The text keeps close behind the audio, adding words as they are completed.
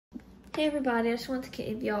Hey everybody, I just wanted to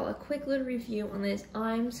give y'all a quick little review on this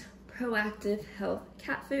IAMS Proactive Health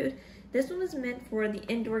cat food. This one is meant for the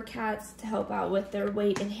indoor cats to help out with their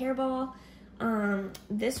weight and hairball.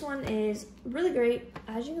 This one is really great.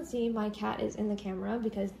 As you can see, my cat is in the camera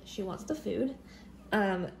because she wants the food.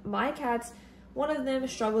 My cats, one of them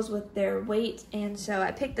struggles with their weight, and so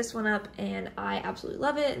I picked this one up and I absolutely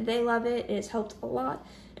love it. They love it. It has helped a lot.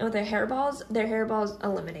 And with their hairballs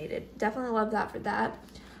eliminated. Definitely love that for that.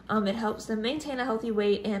 It helps them maintain a healthy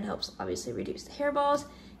weight and helps obviously reduce the hairballs.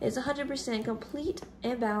 It's 100% complete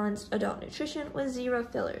and balanced adult nutrition with 0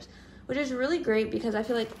 fillers, which is really great because I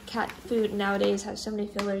feel like cat food nowadays has so many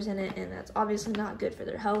fillers in it, and that's obviously not good for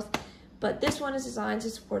their health. But this one is designed to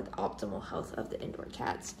support the optimal health of the indoor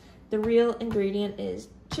cats. The real ingredient is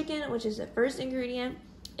chicken, which is the first ingredient.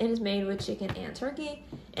 It is made with chicken and turkey,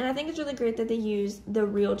 and I think it's really great that they use the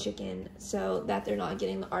real chicken so that they're not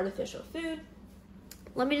getting the artificial food.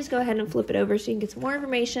 Let me just go ahead and flip it over so you can get some more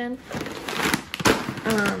information.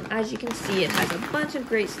 As you can see, it has a bunch of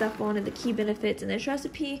great stuff on it. The key benefits in this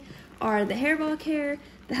recipe are the hairball care,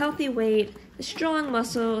 the healthy weight, the strong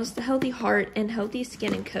muscles, the healthy heart, and healthy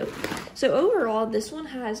skin and coat. So overall, this one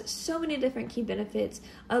has so many different key benefits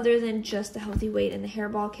other than just the healthy weight and the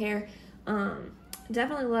hairball care.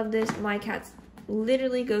 Definitely love this. My cats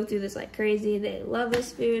literally go through this like crazy. They love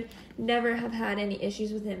this food. Never have had any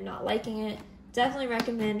issues with them not liking it. Definitely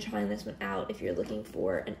recommend trying this one out if you're looking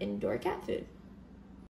for an indoor cat food.